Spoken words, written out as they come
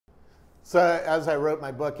So as I wrote my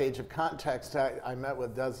book, Age of Context, I met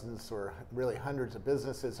with dozens or really hundreds of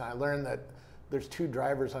businesses, and I learned that there's two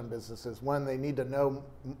drivers on businesses. One, they need to know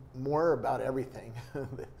more about everything.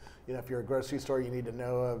 If you're a grocery store, you need to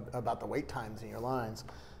know about the wait times in your lines.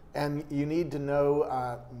 And you need to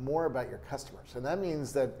know more about your customers. And that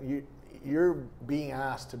means that you're being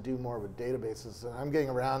asked to do more with databases. And I'm getting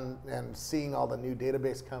around and seeing all the new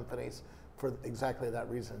database companies for exactly that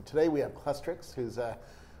reason. Today we have Clustrix, who's a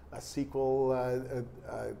SQL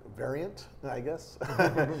variant, I guess.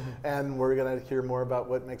 And we're going to hear more about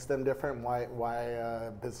what makes them different and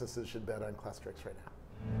why businesses should bet on Clustrix right now.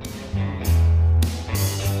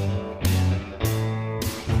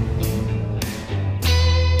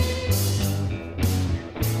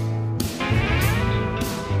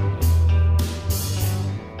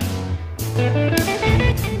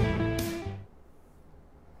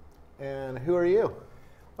 And who are you?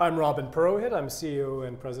 I'm Robin Purohit. I'm CEO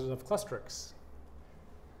and president of Clustrix.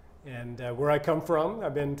 And where I come from,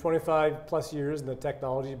 I've been 25 plus years in the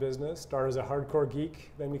technology business. Started as a hardcore geek,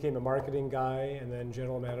 then became a marketing guy, and then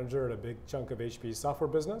general manager at a big chunk of HP's software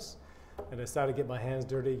business. And I decided to get my hands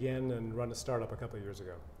dirty again and run a startup a couple of years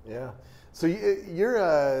ago. Yeah. So you're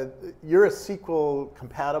a SQL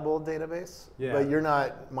compatible database, yeah. But you're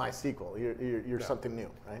not MySQL. You're no. something new,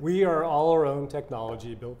 right? We are all our own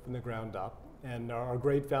technology built from the ground up. And our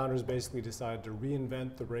great founders basically decided to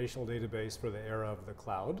reinvent the relational database for the era of the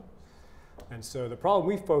cloud. And so the problem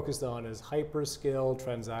we focused on is hyperscale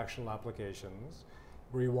transactional applications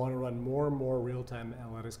where you want to run more and more real-time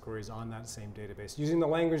analytics queries on that same database using the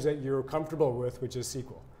language that you're comfortable with, which is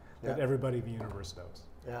SQL, that everybody in the universe knows.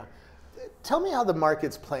 Yeah. Tell me how the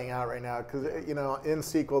market's playing out right now, because in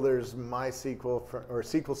SQL there's MySQL or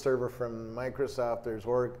SQL Server from Microsoft. There's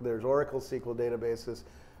Oracle SQL databases.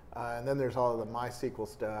 And then there's all of the MySQL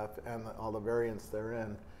stuff and all the variants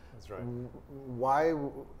therein. That's right. Why?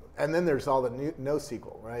 And then there's all the new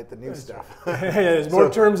NoSQL, right? The new stuff. Right. There's more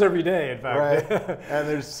terms every day, in fact. Right. And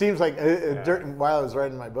there seems like, while I was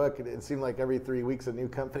writing my book, it seemed like every 3 weeks a new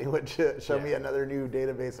company would show me another new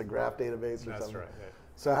database, a graph database or something. That's right. Yeah.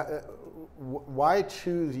 So why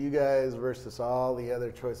choose you guys versus all the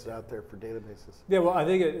other choices out there for databases? Yeah, well, I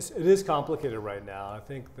think it is complicated right now. I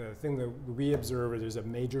think the thing that we observe is there's a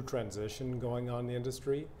major transition going on in the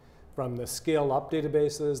industry from the scale-up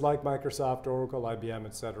databases like Microsoft, Oracle, IBM,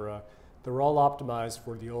 et cetera. They're all optimized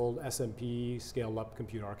for the old SMP scale-up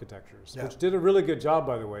compute architectures, which did a really good job,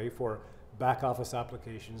 by the way, for back-office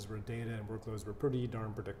applications where data and workloads were pretty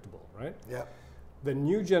darn predictable, right? Yeah. The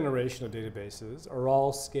new generation of databases are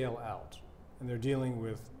all scale out, and they're dealing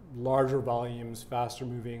with larger volumes, faster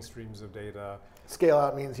moving streams of data. Scale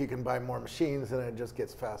out means you can buy more machines and it just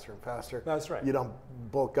gets faster and faster. That's right. You don't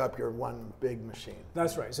bulk up your one big machine.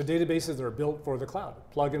 That's right. So databases are built for the cloud.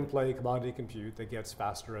 Plug and play commodity compute that gets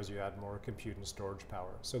faster as you add more compute and storage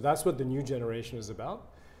power. So that's what the new generation is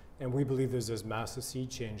about. And we believe there's this massive sea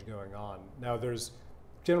change going on. Now there's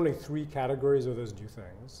generally 3 categories of those new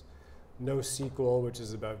things. NoSQL, which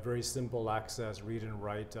is about very simple access, read and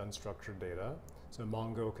write to unstructured data. So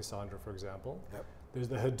Mongo, Cassandra, for example. Yep. There's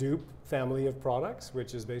the Hadoop family of products,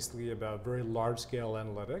 which is basically about very large-scale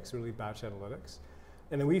analytics, really batch analytics.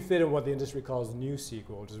 And then we fit in what the industry calls new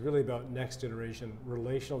SQL, which is really about next-generation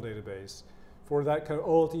relational database for that kind of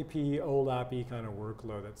OLTP, OLAP kind of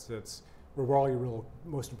workload that sits where all your real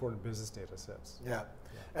most important business data sits. Yeah.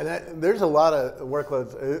 And there's a lot of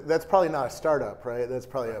workloads. That's probably not a startup, right? That's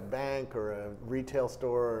probably a bank or a retail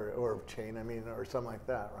store or a chain, or something like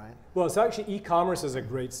that, right? Well, it's actually e-commerce is a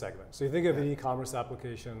great segment. So you think of an e-commerce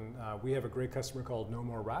application, we have a great customer called No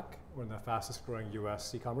More Rack, one of the fastest growing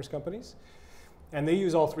US e-commerce companies. And they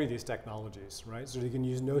use all 3 of these technologies, right? So you can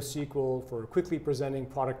use NoSQL for quickly presenting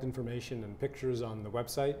product information and pictures on the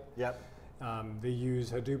website. Yep. They use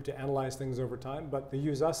Hadoop to analyze things over time, but they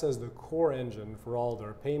use us as the core engine for all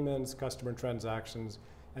their payments, customer transactions,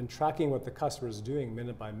 and tracking what the customer is doing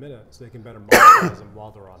minute by minute so they can better monetize them while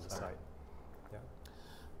they're on the site. Yeah.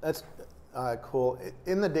 That's cool.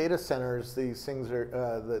 In the data centers, these things are,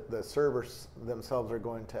 the servers themselves are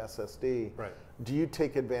going to SSD. Right. Do you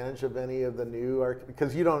take advantage of any of the new,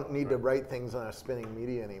 because you don't need to write things on a spinning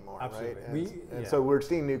media anymore, Absolutely. right? And so we're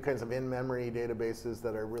seeing new kinds of in-memory databases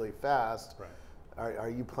that are really fast. Right. Are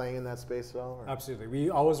you playing in that space at all? Or? Absolutely. We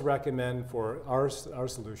always recommend for our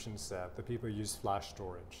solution set that people use flash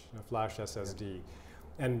storage, flash SSD.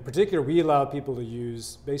 And in particular, we allow people to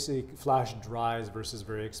use basically flash drives versus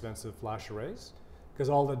very expensive flash arrays, because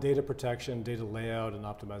all the data protection, data layout, and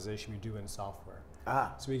optimization we do in software.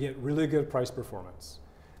 So we get really good price performance.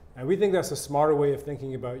 And we think that's a smarter way of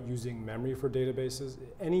thinking about using memory for databases.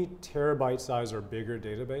 Any terabyte size or bigger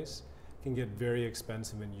database can get very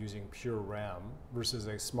expensive in using pure RAM versus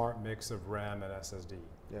a smart mix of RAM and SSD.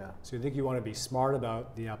 Yeah. So you think you want to be smart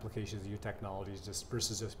about the applications of your technologies just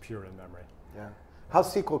versus just pure in memory. Yeah. How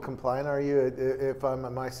SQL compliant are you? If I'm a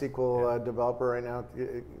MySQL developer right now,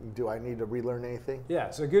 do I need to relearn anything? Yeah,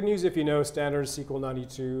 so good news if you know standard SQL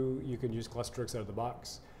 92, you can use Clustrix out of the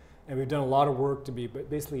box. And we've done a lot of work to be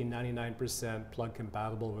basically 99% plug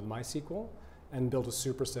compatible with MySQL and build a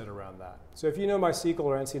superset around that. So if you know MySQL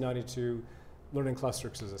or NC92, learning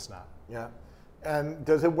Clustrix is a snap. Yeah. And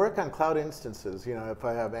does it work on cloud instances? You know, if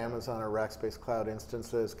I have Amazon or Rackspace cloud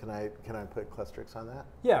instances, can I put Clustrix on that?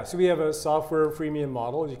 Yeah, so we have a software freemium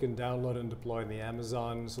model you can download and deploy in the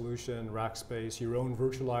Amazon solution, Rackspace, your own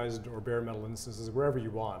virtualized or bare metal instances, wherever you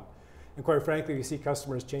want. And quite frankly, we see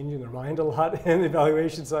customers changing their mind a lot in the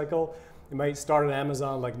evaluation cycle. They might start at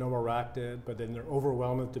Amazon like Normal Rack did, but then they're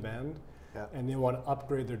overwhelmed with demand. Yeah. And they want to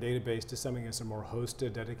upgrade their database to something that's a more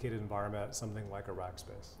hosted, dedicated environment, something like a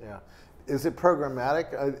Rackspace. Yeah. Is it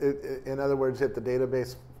programmatic? In other words, if the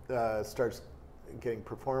database starts getting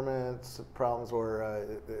performance problems or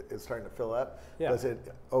it's starting to fill up, does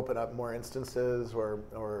it open up more instances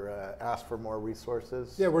or ask for more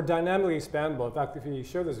resources? Yeah, we're dynamically expandable. In fact, if you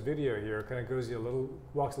show this video here, it kind of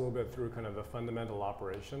walks a little bit through kind of the fundamental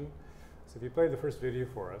operation. So if you play the first video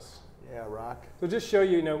for us. Yeah, rock. So just show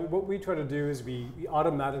you, what we try to do is we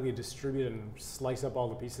automatically distribute and slice up all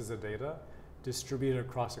the pieces of data, distribute it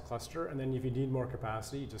across a cluster, and then if you need more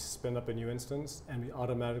capacity, you just spin up a new instance, and we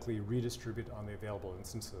automatically redistribute on the available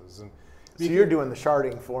instances. And so you're doing the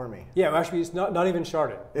sharding for me? Yeah, actually, it's not even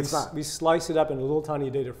sharding. It's not. We slice it up into little tiny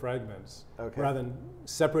data fragments, rather than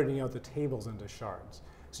separating out the tables into shards.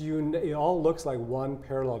 So it all looks like one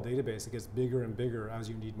parallel database that gets bigger and bigger as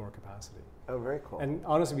you need more capacity. Oh, very cool. And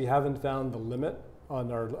honestly, we haven't found the limit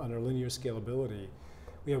on our linear scalability.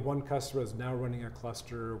 We have one customer that's now running a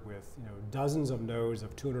cluster with dozens of nodes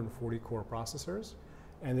of 240 core processors,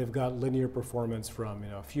 and they've got linear performance from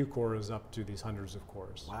a few cores up to these hundreds of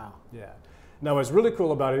cores. Wow. Yeah. Now what's really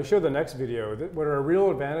cool about it, you show the next video, what our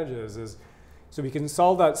real advantage is, so we can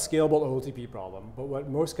solve that scalable OLTP problem, but what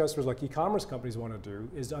most customers like e-commerce companies want to do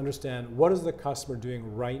is to understand what is the customer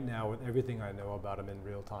doing right now with everything I know about them in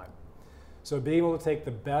real time. So being able to take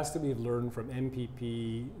the best that we've learned from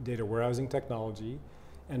MPP data warehousing technology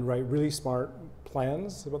and write really smart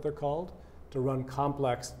plans, is what they're called, to run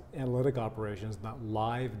complex analytic operations, that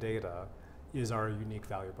live data is our unique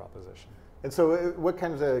value proposition. And so what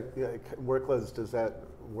kinds of workloads does that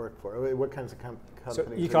work for? What kinds of companies? So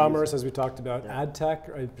e-commerce, as we talked about, ad tech,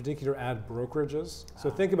 or in particular ad brokerages. So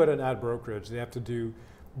think about an ad brokerage. They have to do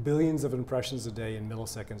billions of impressions a day in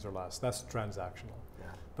milliseconds or less. That's transactional.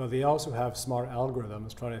 But they also have smart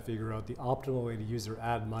algorithms trying to figure out the optimal way to use their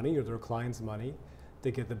ad money or their client's money to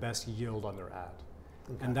get the best yield on their ad.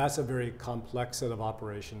 Okay. And that's a very complex set of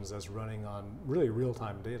operations that's running on really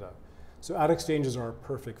real-time data. So ad exchanges are a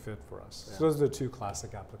perfect fit for us. Yeah. So those are the two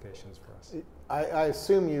classic applications for us. I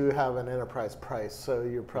assume you have an enterprise price, so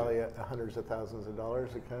you're probably at hundreds of thousands of dollars,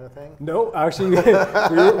 that kind of thing? No, actually,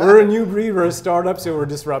 we're a new breed, we're a startup, so we're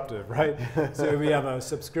disruptive, right? So we have a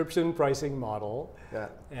subscription pricing model,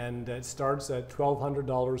 and it starts at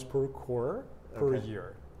 $1,200 per core per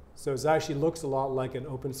year. So it actually looks a lot like an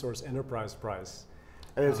open source enterprise price.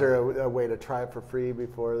 And is there a way to try it for free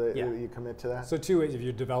before you commit to that? So two ways. If you're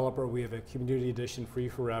a developer, we have a community edition free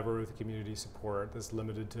forever with community support that's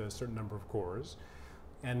limited to a certain number of cores.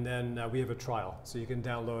 And then we have a trial. So you can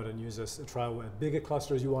download and use a trial with big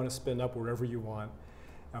clusters you want to spin up wherever you want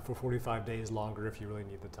for 45 days longer if you really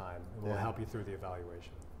need the time. And we'll help you through the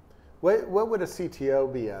evaluation. What would a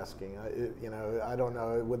CTO be asking? I don't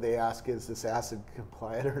know. Would they ask, is this ACID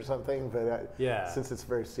compliant or something? But since it's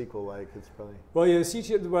very SQL-like, it's probably... Well,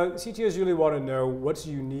 CTOs really want to know what's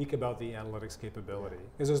unique about the analytics capability.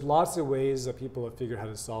 Because there's lots of ways that people have figured how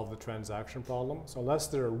to solve the transaction problem. So unless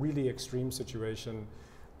they're a really extreme situation,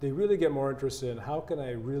 they really get more interested in how can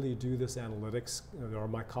I really do this analytics or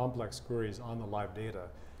my complex queries on the live data.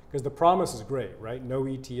 Because the promise is great, right? No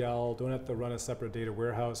ETL, don't have to run a separate data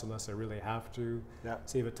warehouse unless I really have to.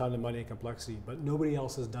 Save a ton of money and complexity, but nobody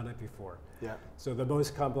else has done it before. So the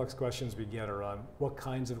most complex questions we get are on what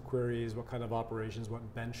kinds of queries, what kind of operations, what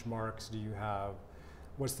benchmarks do you have?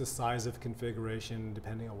 What's the size of configuration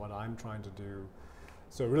depending on what I'm trying to do?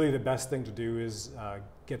 So really the best thing to do is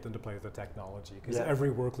get them to play with the technology because every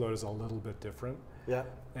workload is a little bit different.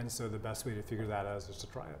 And so the best way to figure that out is just to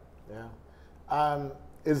try it.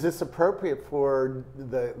 Is this appropriate for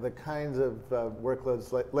the kinds of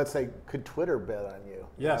workloads, let's say, could Twitter bet on you?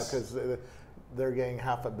 Yes. Because they're getting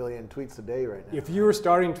 500 million tweets a day right now. If you were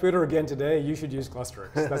starting Twitter again today, you should use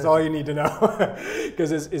Clustrix. That's all you need to know,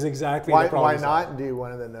 because it's exactly the problem. Why not do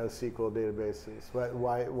one of the NoSQL databases?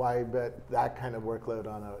 Why bet that kind of workload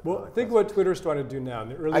on a? Well, think what Twitter's trying to do now. In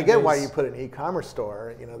the early I get days, why you put an e-commerce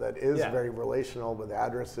store, that is very relational with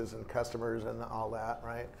addresses and customers and all that,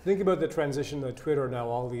 right? Think about the transition that Twitter, now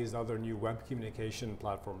all these other new web communication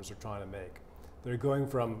platforms are trying to make. They're going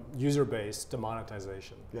from user-based to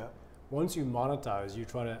monetization. Yeah. Once you monetize, you're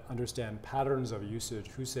trying to understand patterns of usage,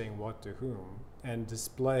 who's saying what to whom, and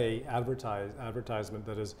display advertisement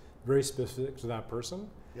that is very specific to that person.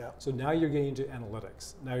 Yeah. So now you're getting into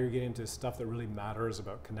analytics. Now you're getting into stuff that really matters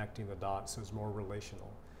about connecting the dots, so it's more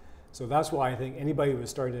relational. So that's why I think anybody who is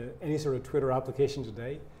starting any sort of Twitter application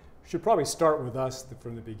today should probably start with us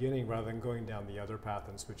from the beginning rather than going down the other path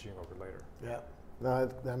and switching over later. Yeah, no,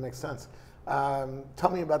 that makes sense. Tell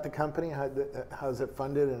me about the company. How is it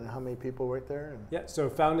funded and how many people work there? Yeah, so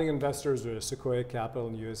founding investors are Sequoia Capital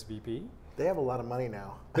and USVP. They have a lot of money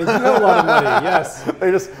now. They do have a lot of money, yes.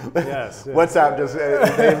 Yes. WhatsApp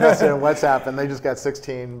they invested in WhatsApp and they just got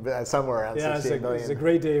 16, somewhere around 16 billion. It's a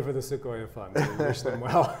great day for the Sequoia Fund. So we wish them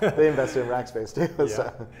well. They invested in Rackspace too. Yeah.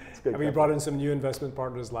 So it's good. And we brought in some new investment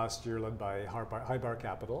partners last year, led by Highbar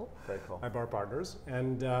Capital. Very cool. Highbar Partners,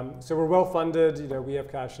 and so we're well funded. We have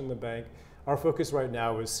cash in the bank. Our focus right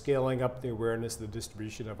now is scaling up the awareness, the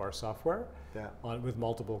distribution of our software with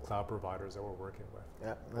multiple cloud providers that we're working with.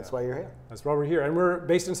 Yeah, that's why you're here. That's why we're here. And we're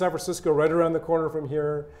based in San Francisco, right around the corner from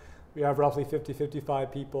here. We have roughly 50,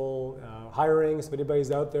 55 people hiring. So if anybody's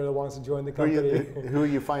out there that wants to join the company. Who are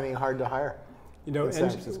you finding hard to hire in San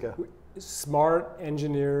Francisco? Smart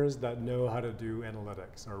engineers that know how to do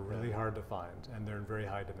analytics are really hard to find, and they're in very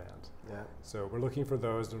high demand. Yeah. So we're looking for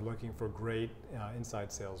those. We're looking for great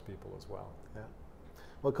inside salespeople as well. Yeah.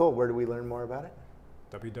 Well, cool. Where do we learn more about it?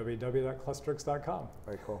 www.clustrix.com.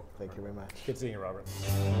 Very cool. Thank you very much. Good seeing you, Robert.